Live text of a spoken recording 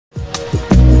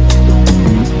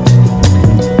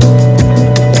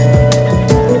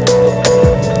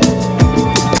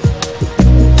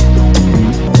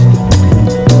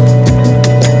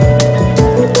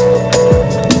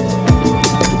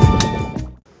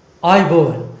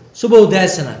ආයුබෝවන් සුබ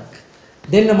උදෑසනක්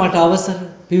දෙන්න මට අවසර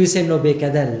පිවිසෙන්න ඔබේ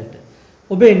කැදැල්ලට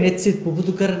ඔබේ නෙත්සිට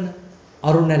පුබුදු කරන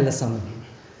අරුණැල්ල සමගින්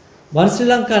වන් ශ්‍රී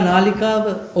ලංකා නාලිකාව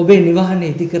ඔබේ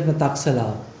නිවහනේ ඉදි කරන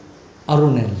තක්සලාව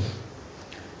අරුණැල්ල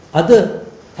අද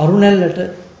අරුණැල්ලට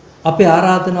අපේ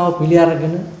ආරාධනාව පිළි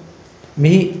අරගෙන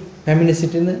මෙහි පැමිණ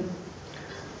සිටින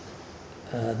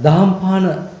දහම්පාන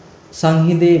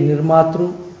සංහිඳේ නිර්මාතෘ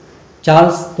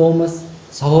චාල්ස් තෝමස්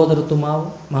සහෝදරතුමාව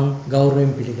මම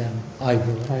ගෞරවයෙන් පිළිගන්නවා.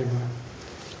 ආයුබෝවන්.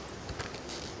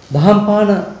 දහම්පාන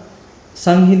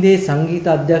සංහිඳේ සංගීත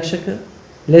අධ්‍යක්ෂක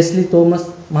ලෙස්ලි තෝමස්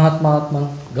මහත්මයාත් මම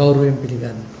ගෞරවයෙන්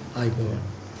පිළිගන්නවා. ආයුබෝවන්.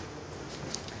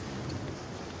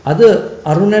 අද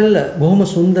අරුණැල්ල බොහොම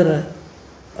සුන්දර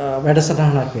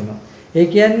වැඩසටහනක් වෙනවා. ඒ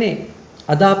කියන්නේ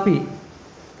අද අපි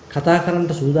කතා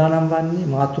කරන්න සූදානම් වන්නේ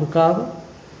මාතෘකාව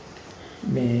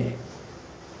මේ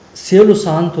සියලු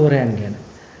සාන්තෝරයන් ගැන.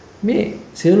 මේ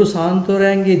සියලු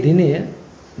සාන්තෝරයන්ගේ දිනය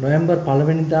නොවැම්බර් 1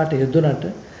 වෙනිදාට යෙදුනට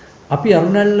අපි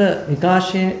අරුණැල්ල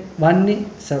විකාශය වන්නේ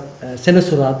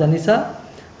සෙනසුරාදා නිසා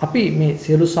අපි මේ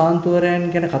සියලු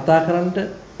සාන්තෝරයන් ගැන කතා කරන්නට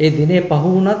ඒ දිනේ පහ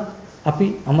වුණත් අපි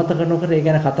අමතක නොකර ඒ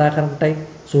ගැන කතා කරන්නටයි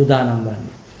සූදානම්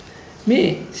වන්නේ. මේ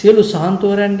සියලු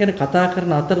සාන්තෝරයන් ගැන කතා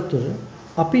කරන අතරතුර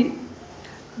අපි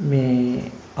මේ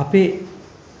අපේ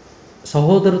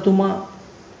සහෝදරතුමා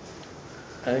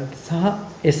සහ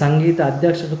ඒ සංගීත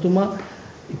අධ්‍යක්ෂකතුමා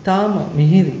ඊටාම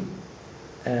මිහිරි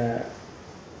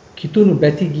කිතුණු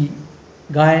බැතිගී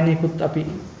ගායනයකුත් අපි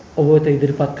ඔබ වෙත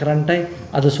ඉදිරිපත් කරන්නටයි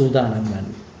අද සූදානම්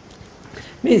වන්නේ.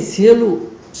 මේ සියලු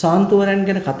සාන්තෝරයන්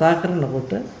ගැන කතා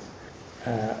කරනකොට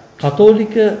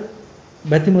කතෝලික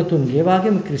බැතිමතුන්ගේ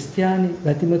වගේම ක්‍රිස්තියානි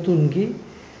බැතිමතුන්ගේ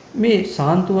මේ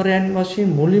සාන්තෝරයන් වශයෙන්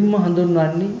මුලින්ම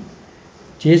හඳුන්වන්නේ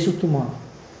ජේසුතුමා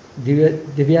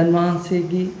දෙවියන්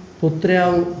වහන්සේගේ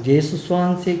පුත්‍රයා වූ ජේසුස්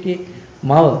වහන්සේගේ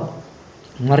මව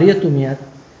මරියතුමියත්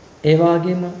ඒ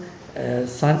වගේම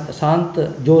සාන්ත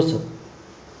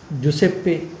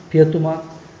ජෝසෙප්පේ පියතුමා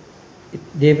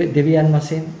දෙවියන්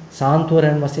වශයෙන්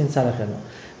සාන්තෝරයන් වශයෙන් සැලකනවා.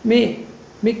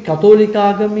 මේ කතෝලික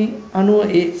ආගමේ අනුව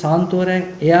ඒ සාන්තෝරයන්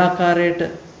ඒ ආකාරයට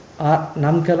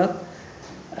නම් කළත්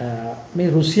මේ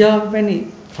රුසියාව වැනි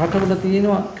රටවල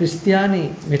තියෙනවා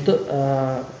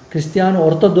ක්‍රිස්තියානි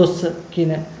ඔර්තොඩොක්ස්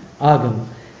කියන ආගම.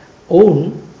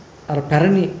 ඔවුන් අර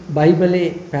පැරණි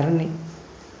බයිබලයේ පැරණි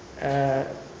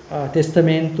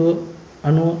ටෙස්ටමේන්තුව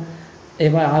අනුව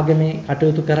ඒවා ආගමේ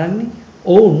කටයුතු කරන්නේ.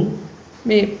 ඔවුන්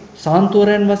මේ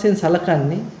සාන්තෝරයන් වශයෙන්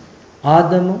සැලකන්නේ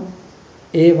ආදම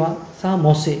ඒවා සහ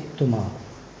මොසේ තුමා.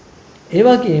 ඒ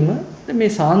වගේම මේ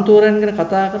සාන්තෝරයන් ගැන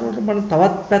කතා කරනකොට මම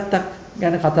තවත් පැත්තක්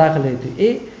ගැන කතා කළ යුතුයි.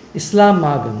 ඒ ඉස්ලාම්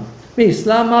ආගම. මේ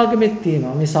ඉස්ලාම් ආගමෙත්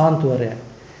තියෙනවා මේ සාන්තෝරයන්.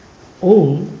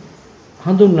 ඔවුන්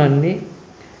හඳුන්වන්නේ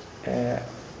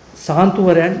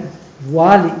සාන්තුවරයන්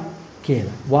වාලි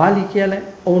කියලා. වාලි කියලා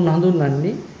ඔවුන්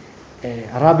හඳුන්වන්නේ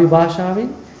අරාබි භාෂාවෙන්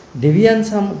දෙවියන්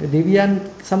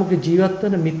සමග ජීවත්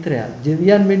වන මිත්‍රයා,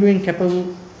 දෙවියන් වෙනුවෙන් කැප වූ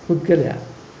පුද්ගලයා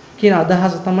කියන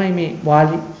අදහස තමයි මේ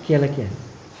වාලි කියලා කියන්නේ.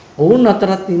 ඔවුන්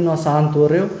අතරත් ඉන්නවා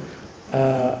සාන්තුවරයෝ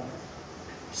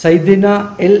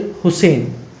සයිදිනා L Hussain,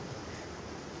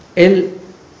 L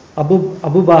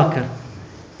Abubakar,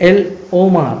 L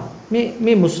ඕමාර්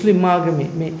මේ මුස්ලිම් ආගමේ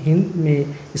මේ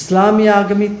ඉස්ලාමීය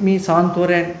ආගමේ මේ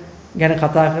සාන්තෝරයන් ගැන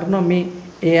කතා කරනවා. මේ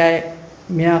ඒ අය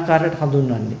මේ ආකාරයට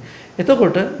හඳුන්වන්නේ.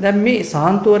 එතකොට දැන් මේ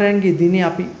සාන්තෝරයන්ගේ දිනේ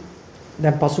අපි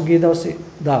දැන් පසුගිය දවසේ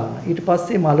දානවා. ඊට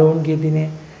පස්සේ මලවුන්ගේ දිනේ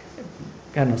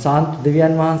ගන්නවා. සාන්ත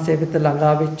දෙවියන් වහන්සේ වෙත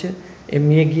ළඟා වෙච්ච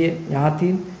මියගිය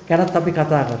ඥාතීන් ගැනත් අපි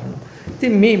කතා කරනවා.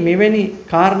 ඉතින් මේ මෙවැනි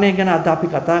කාරණේ ගැන අද අපි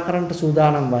කතා කරන්නට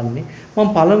සූදානම් වන්නේ. මම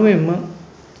පළමුවෙන්ම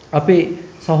අපේ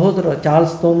සහෝදර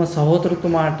චාල්ස් තෝමස්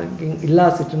සහෝදරතුමාට ඉල්ලා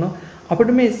සිටිනවා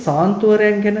අපිට මේ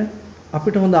සාන්තෝරයන් ගැන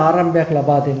අපිට හොඳ ආරම්භයක්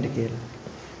ලබා දෙන්න කියලා.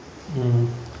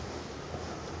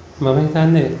 මම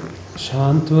හිතන්නේ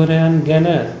සාන්තෝරයන් ගැන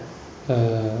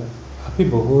අපි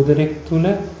බොහෝ දෙනෙක් තුල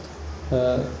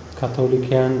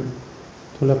කතෝලිකයන්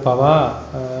තුල පවා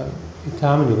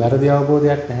ඊටාම නිවැරදි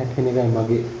අවබෝධයක් නැහැ කියන එකයි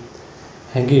මගේ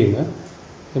හැඟීම.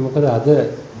 ඒ මොකද අද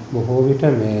බොහෝ විට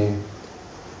මේ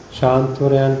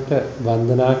ශාන්තවරයන්ට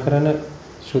වන්දනා කරන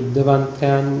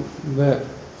ශුද්ධවන්තයන්ව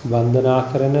වන්දනා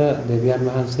කරන දෙවියන්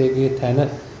වහන්සේගේ තැන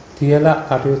තියලා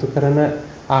කටයුතු කරන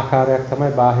ආකාරයක්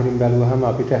තමයි බාහිරින් බැලුවහම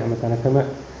අපිට හැමතැනකම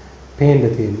පේන්න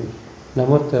තියෙන්නේ.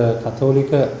 නමුත්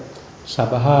කතෝලික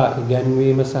සභා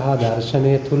ඉගැන්වීම සහ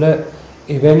දර්ශනය තුළ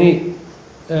එවැනි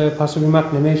පසුබිමක්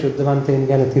නෙමෙයි ශුද්ධවන්තයන්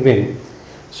ගැන තිබෙන්නේ.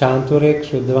 ශාන්තවරයෙක්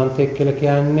ශුද්ධවන්තයෙක් කියලා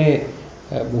කියන්නේ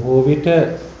බොහෝ විට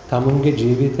තමුන්ගේ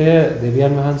ජීවිතය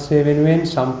දෙවියන් වහන්සේ වෙනුවෙන්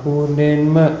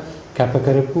සම්පූර්ණයෙන්ම කැප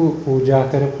කරපු පූජා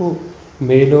කරපු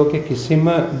මේ ලෝකේ කිසිම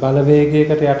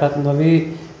බලවේගයකට යටත් නොවි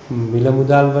මිල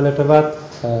මුදල් වලටවත්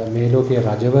මේ ලෝකයේ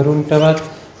රජවරුන්ටවත්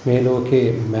මේ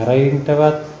ලෝකයේ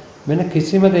මැරයින්ටවත් වෙන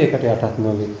කිසිම දෙයකට යටත්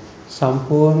නොවේ.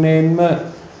 සම්පූර්ණයෙන්ම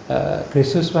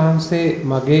ක්‍රිස්තුස් වහන්සේ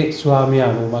මගේ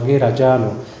ස්වාමියාණෝ මගේ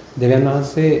රජාණෝ දෙවියන්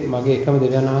වහන්සේ මගේ එකම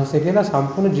දෙවියන් වහන්සේ කියලා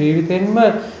සම්පූර්ණ ජීවිතෙන්ම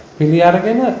පිළි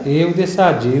අරගෙන ඒ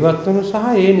උදෙසා ජීවත් වුණු සහ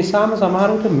ඒ නිසාම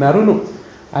සමහරුන්ට මැරුණු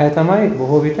අය තමයි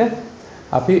බොහෝ විට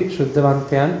අපි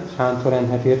ශුද්ධවන්තයන් ශාන්තවරයන්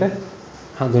හැටියට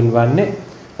හඳුන්වන්නේ.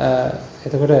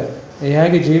 එතකොට ඒ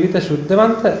අයගේ ජීවිත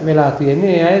ශුද්ධවන්ත වෙලා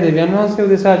තියෙන්නේ ඒ අය දෙවියන් වහන්සේ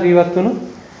උදෙසා ජීවත් වුණු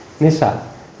නිසා.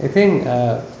 ඉතින්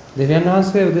දෙවියන්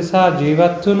වහන්සේ උදෙසා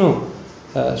ජීවත් වුණු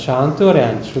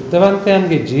ශාන්තවරයන්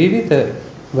ශුද්ධවන්තයන්ගේ ජීවිත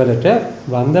වලට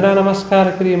වන්දනා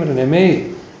නමස්කාර කිරීමට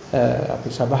නෙමෙයි අපි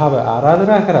සභාව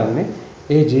ආරාධනා කරන්නේ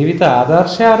ඒ ජීවිත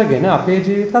ආදර්ශය අරගෙන අපේ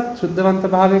ජීවිතත් ශුද්ධවන්ත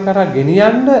භාවය කරා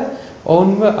ගෙනියන්න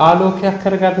ඔවුන්ව ආලෝකයක්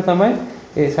කරගන්න තමයි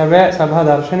ඒ සභා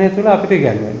දර්ශනය තුළ අපිට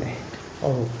ඉගැන්වෙන්නේ.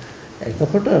 ඔව්.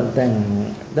 එතකොට දැන්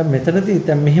මෙතනදී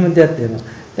දැන් මෙහෙම දෙයක් තියෙනවා.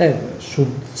 දැන්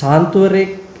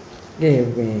ශාන්තවරයෙක්ගේ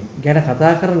මේ ගැන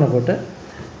කතා කරනකොට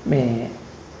මේ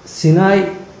සිනායි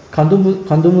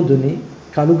කඳුමුදුනි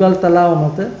කළුගල් තලාව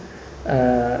මත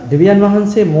දෙවියන්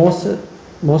වහන්සේ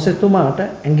මෝසෙතුමාට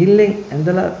ඇඟිල්ලෙන්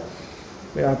ඇඳලා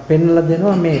පෙන්වලා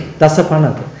දෙනවා මේ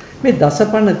දසපනත. මේ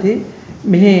දසපනතේ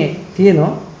මෙහි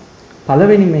තියෙනවා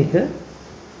පළවෙනි මේක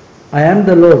I am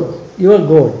the Lord your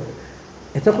God.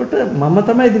 එතකොට මම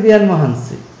තමයි දෙවියන්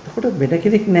වහන්සේ. එතකොට වෙන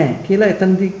කෙනෙක් නැහැ කියලා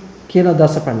එතනදී කියන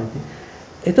දසපනතේ.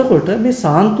 එතකොට මේ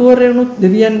සාන්තුවරයනුත්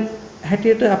දෙවියන්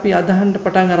හැටියට අපි අදහන්න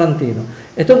පටන් අරන් තියෙනවා.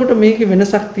 එතකොට මේකේ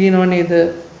වෙනසක් තියෙනව නේද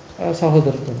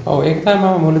සහෝදරතුමා? ඔව් ඒක තමයි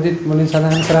මම මුලින්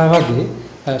සඳහන් කරා වගේ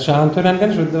ශාන්තවරයන්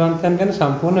ගැන ශුද්ධවන්තයන් ගැන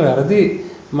සම්පූර්ණ වැරදි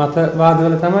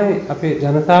මතවාදවල තමයි අපේ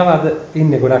ජනතාව අද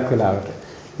ඉන්නේ ගොඩක් වෙලාවට.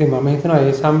 ඉතින් මම හිතනවා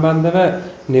ඒ සම්බන්ධව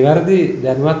නිවැරදි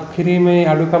දැනුවත් කිරීමේ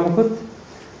අඩුකමකුත්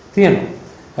තියෙනවා.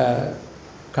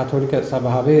 කතෝලික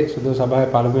සභාවේ සුදු සභාවේ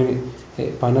පළමුවෙනි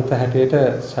පනත හැටියට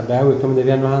සැබෑව එකම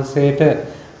දෙවියන් වහන්සේට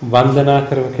වන්දනා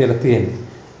කරව කියලා තියෙන්නේ.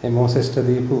 ඒ මොසෙස්ට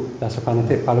දීපු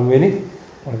දසපනතේ පළමුවෙනි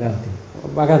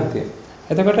වගන්තිය.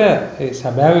 එතකොට ඒ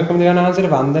සැබෑව එකම දෙවියන් වහන්සේට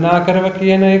වන්දනා කරව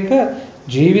කියන එක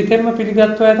ජීවිතෙන්ම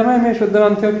පිළිගත්තු අය තමයි මේ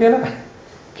ශුද්ධවන්තයෝ කියලා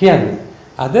කියන්නේ.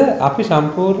 අද අපි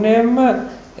සම්පූර්ණයෙන්ම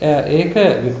ඒක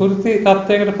විකෘති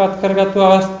තත්වයකට පත් කරගත්තු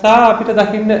අවස්ථා අපිට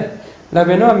දකින්න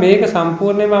ලැබෙනවා. මේක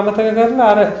සම්පූර්ණයෙන්ම අමතක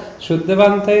කරලා අර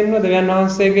ශුද්ධවන්තයින්ව දෙවියන්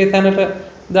වහන්සේගේ තැනට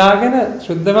දාගෙන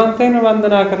ශුද්ධවන්තයින්ව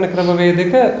වන්දනා කරන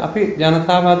ක්‍රමවේදයක අපි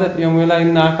ජනතාව අද යොමු වෙලා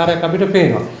ඉන්න ආකාරයක් අපිට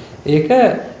පේනවා. ඒක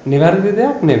නිවැරදි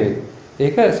දෙයක් නෙවෙයි.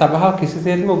 ඒක සභාව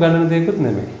කිසිසේත්ම උගන්වන දෙයක්වත්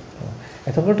නෙමෙයි.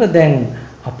 එතකොට දැන්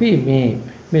අපි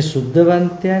මේ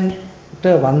සුද්ධවන්තයන්ට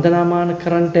වන්දනාමාන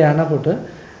කරන්නට යනකොට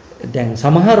දැන්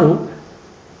සමහරු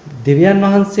දෙවියන්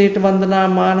වහන්සේට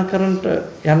වන්දනාමාන කරන්නට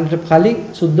යන්නට කලින්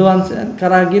සුද්ධවන්තයන්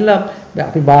කරා ගිහලා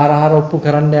අපි බාරහාර ඔප්පු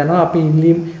කරන්න යනවා අපි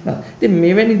ඉල්ලීම්. ඉතින්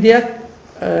මෙවැනි දෙයක්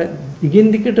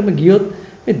දිගින් දිගටම ගියොත්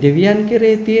මේ දෙවියන්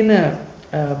කෙරේ තියෙන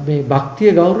මේ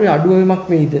භක්තිය ගෞරවය අඩුවීමක්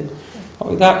වෙයිද?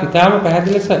 ඉතාලම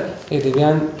පැහැදිලි ලෙස ඒ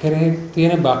දෙවියන් කෙරෙහි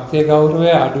තියෙන භක්තිය ගෞරවය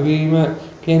අඩුවීම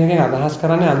කියන එකෙන් අදහස්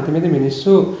කරන්නේ අන්තිමේදී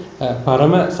මිනිස්සු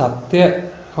පරම සත්‍ය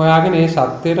හොයාගෙන ඒ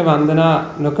සත්‍යයට වන්දනා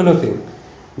නොකළොත්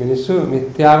මිනිස්සු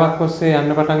මිත්‍යාවක් ඔස්සේ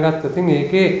යන්න පටන් ගත්තොත්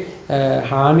ඒකේ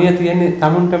හානිය තියෙන්නේ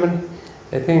tamunටමනේ.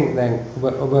 ඉතින් දැන්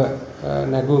ඔබ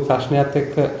නැගූ ප්‍රශ්නයත්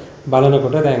එක්ක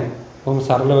බලනකොට දැන් කොහොම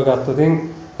සරලව ගත්තොත්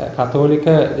කතෝලික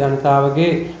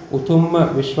ජනතාවගේ උතුම්ම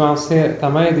විශ්වාසය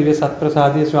තමයි දිව්‍ය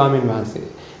සත්ප්‍රසාදීය ස්වාමින් වහන්සේ.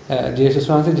 ජේසුස්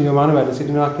වහන්සේ ජීවමාන වැඩ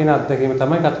සිටිනවා කියන අත්දැකීම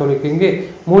තමයි කතෝලිකයන්ගේ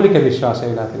මූලික විශ්වාසය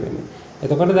වෙලා තිබෙන්නේ.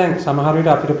 එතකොට දැන් සමහර විට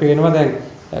අපිට පේනවා දැන්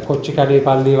කොච්චිකඩේ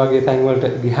පල්ලිය වගේ තැන්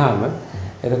වලට ගියාම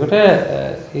එතකොට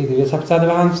මේ දිව්‍ය සත්ප්‍රසාද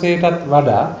වහන්සේටත්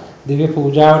වඩා දිව්‍ය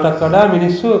පූජාවටත් වඩා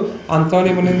මිනිස්සු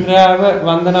අන්තෝනි මුනින්ද්‍රාව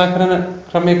වන්දනා කරන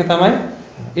ක්‍රමයක තමයි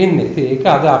ඉන්නේ. ඉතින් ඒක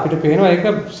අද අපිට පේනවා ඒක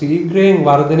ශීඝ්‍රයෙන්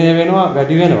වර්ධනය වෙනවා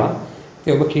වැඩි වෙනවා.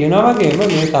 ඉතින් ඔබ කියනවා වගේම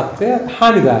මේ தත්ත්වය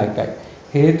හානිදායකයි.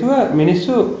 හේතුව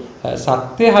මිනිස්සු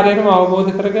සත්‍ය හරියටම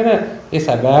අවබෝධ කරගෙන ඒ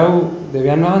සැබෑ වූ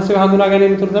දෙවියන් වහන්සේව හඳුනා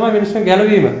ගැනීම තුළ තමයි මිනිස්සුන්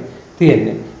ගැලවීම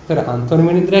තියෙන්නේ. ඒතර අන්තෝනි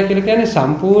මුනින්ද්‍රා කියලා කියන්නේ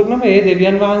සම්පූර්ණම මේ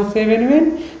දෙවියන් වහන්සේ වෙනුවෙන්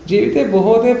ජීවිතේ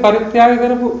බොහෝ දේ පරිත්‍යාග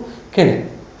කරපු කෙනෙක්.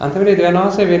 අන්තිමට දෙවියන්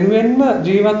වහන්සේ වෙනුවෙන්ම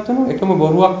ජීවත් වුණු එකම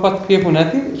බොරුවක්වත් කියපු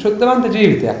නැති ශුද්ධවන්ත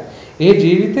ජීවිතයක්. ඒ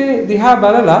ජීවිතේ දිහා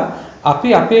බලලා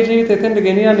අපි අපේ ජීවිතය එතෙන්ට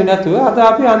ගෙනියන්නේ නැතුව අද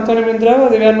අපි අන්තෝනි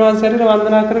මුනින්ද්‍රාව දෙවියන් වහන්සේට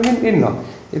වන්දනා කරමින් ඉන්නවා.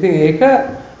 ඉතින් ඒක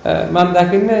මම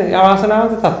දකින්නේ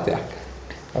අවාසනාවන්ත තත්ත්වයක්.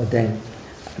 ඔව්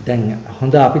දැන්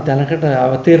හොඳ අපි තැනකට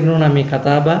අවතීර්ණ වුණා මේ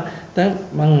කතාබහ. දැන්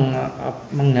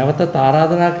මම නැවතත්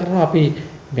ආරාධනා කරනවා අපි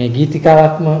මේ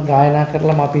ගීතිකාවක්ම ගායනා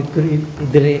කරලාම අපි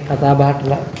ඉදිරි කතාබහට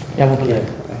යමු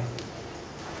කියලා.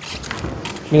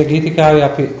 මේ ගීතිකාවේ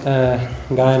අපි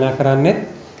ගායනා කරන්නේ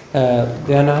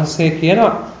දෙවියන් වහන්සේ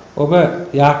කියනවා ඔබ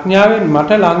යාඥාවෙන්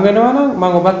මට ලං වෙනවා නම්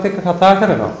මම ඔබත් එක්ක කතා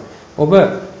කරනවා. ඔබ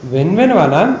වෙන වෙනවා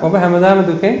නම් ඔබ හැමදාම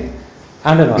දුකෙන්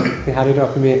අඬනවා. ඉතින් හරියට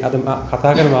අපි මේ අද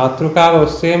කතා කරන මාතෘකාව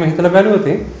ඔස්සේම හිතලා බැලුවොත්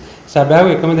සැබෑව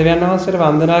එකම දෙවියන් වහන්සේට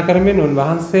වන්දනා කරමින්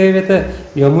උන්වහන්සේ වෙත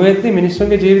යොමු වෙද්දී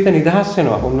මිනිස්සුන්ගේ ජීවිත නිදහස්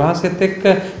වෙනවා. උන්වහන්සේත් එක්ක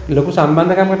ලොකු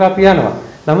සම්බන්ධකමකට අපි යනවා.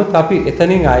 නමුත් අපි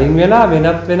එතනින් අයින් වෙලා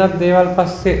වෙනත් දේවල්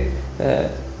පස්සේ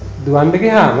දුවන්න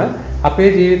ගියාම අපේ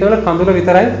ජීවිතවල කඳුල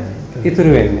විතරයි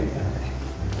ඉතුරු වෙන්නේ.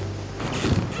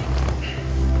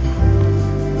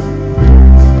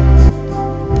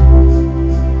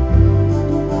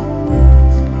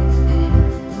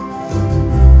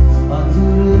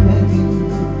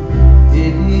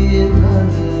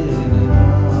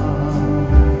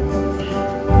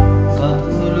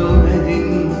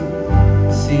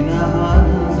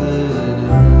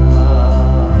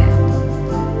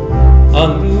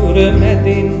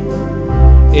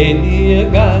 එළිය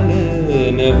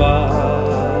ගලනවා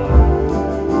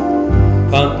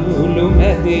කඳුළු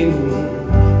මැදින්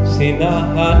සිනහ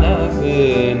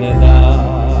නගනදා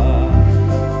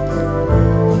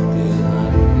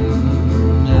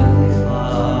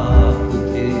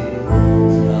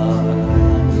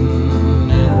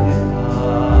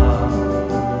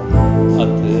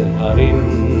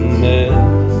අතහරින්න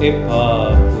එපා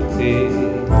පුතේ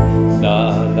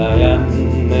දාලා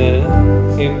යන්න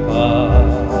එපා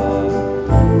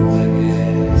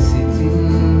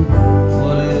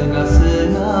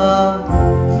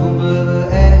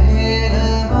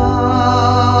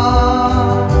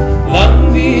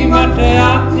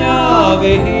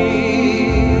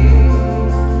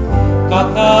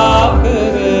කතා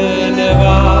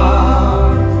කරනවා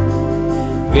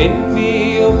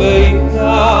වෙන්වී ඔබ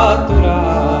ඉන්නාතුරා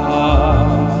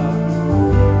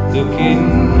දුකින්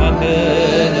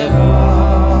හඬනවා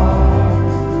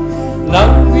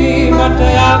ලංවී මට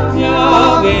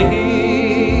යාඥාවෙහි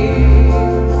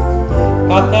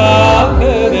කතා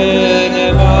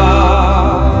කරනවා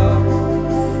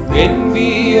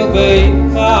වෙන්වී ඔබ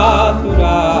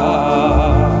ඉන්නාතුරා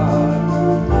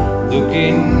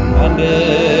දුකින්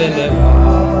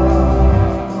හඬනවා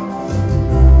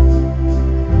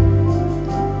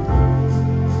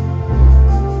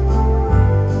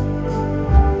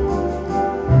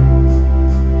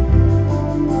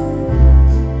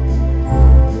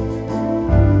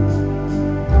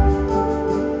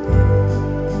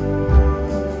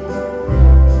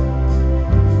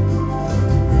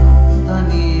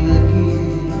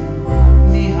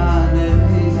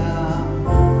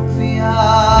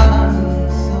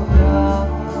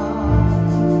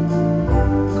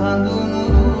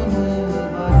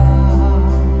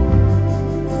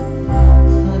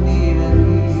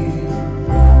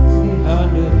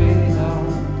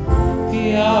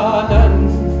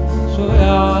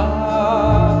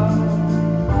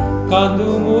කඳු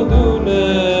මුදුන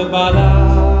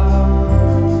බලා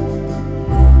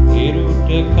ඉරුට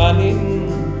කලින්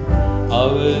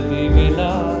අවදි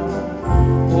වෙලා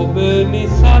ඔබ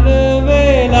නිසල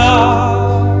වෙලා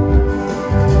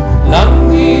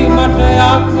ලංවී මට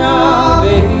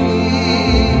යාඥාවෙහි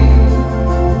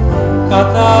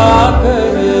කතා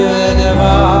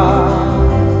කරනවා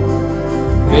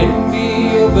වෙන්වී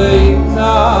ඔබ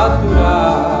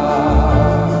ඉන්නාතුරා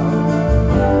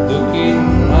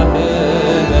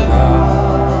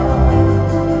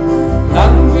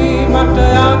මට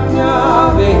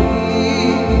යාඥාවෙහි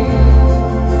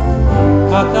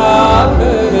කතා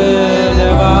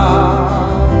කරනවා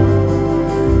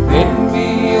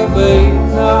වෙන්වී ඔබ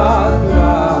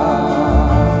ඉන්නාතුරා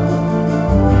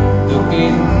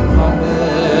දුකින්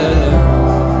හඬනවා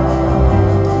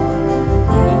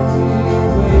වෙන්වී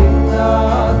ඔබ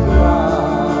ඉන්නාතුරා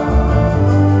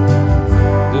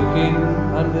දුකින්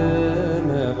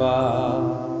හඬනවා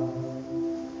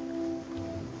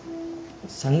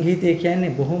සංගීතය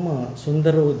කියන්නේ බොහොම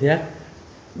සුන්දර වූ දෙයක්.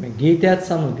 මේ ගීතයත්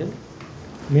සමග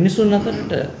මිනිසුන්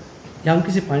අතරට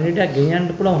යම්කිසි පණිවිඩයක් ගෙනියන්න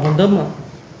පුළුවන් හොඳම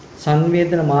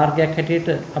සංවේදන මාර්ගයක් හැටියට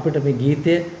අපිට මේ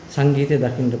ගීතය සංගීතය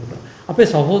දකින්න පුළුවන්. අපේ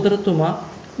සහෝදරතුමා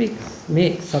මේ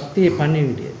සත්‍යයේ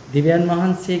පණිවිඩය, දිව්‍යන්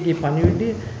වහන්සේගේ පණිවිඩය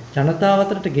ජනතාව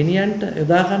අතරට ගෙනියන්න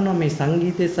යොදා ගන්නවා මේ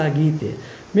සංගීතය සහ ගීතය.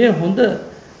 මේ හොඳ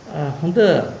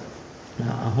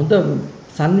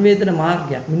සංවේදන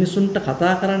මාර්ගයක්. මිනිසුන්ට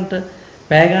කතා කරන්නට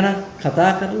පැය ගණන්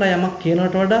කතා කරලා යමක්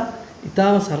කියනවට වඩා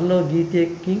ඊටාම සරලව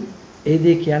ගීතයකින් ඒ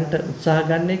දේ කියන්න උත්සාහ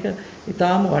ගන්න එක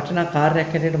ඊටාම වටිනා කාර්යයක්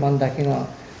හැටියට මම දකිනවා.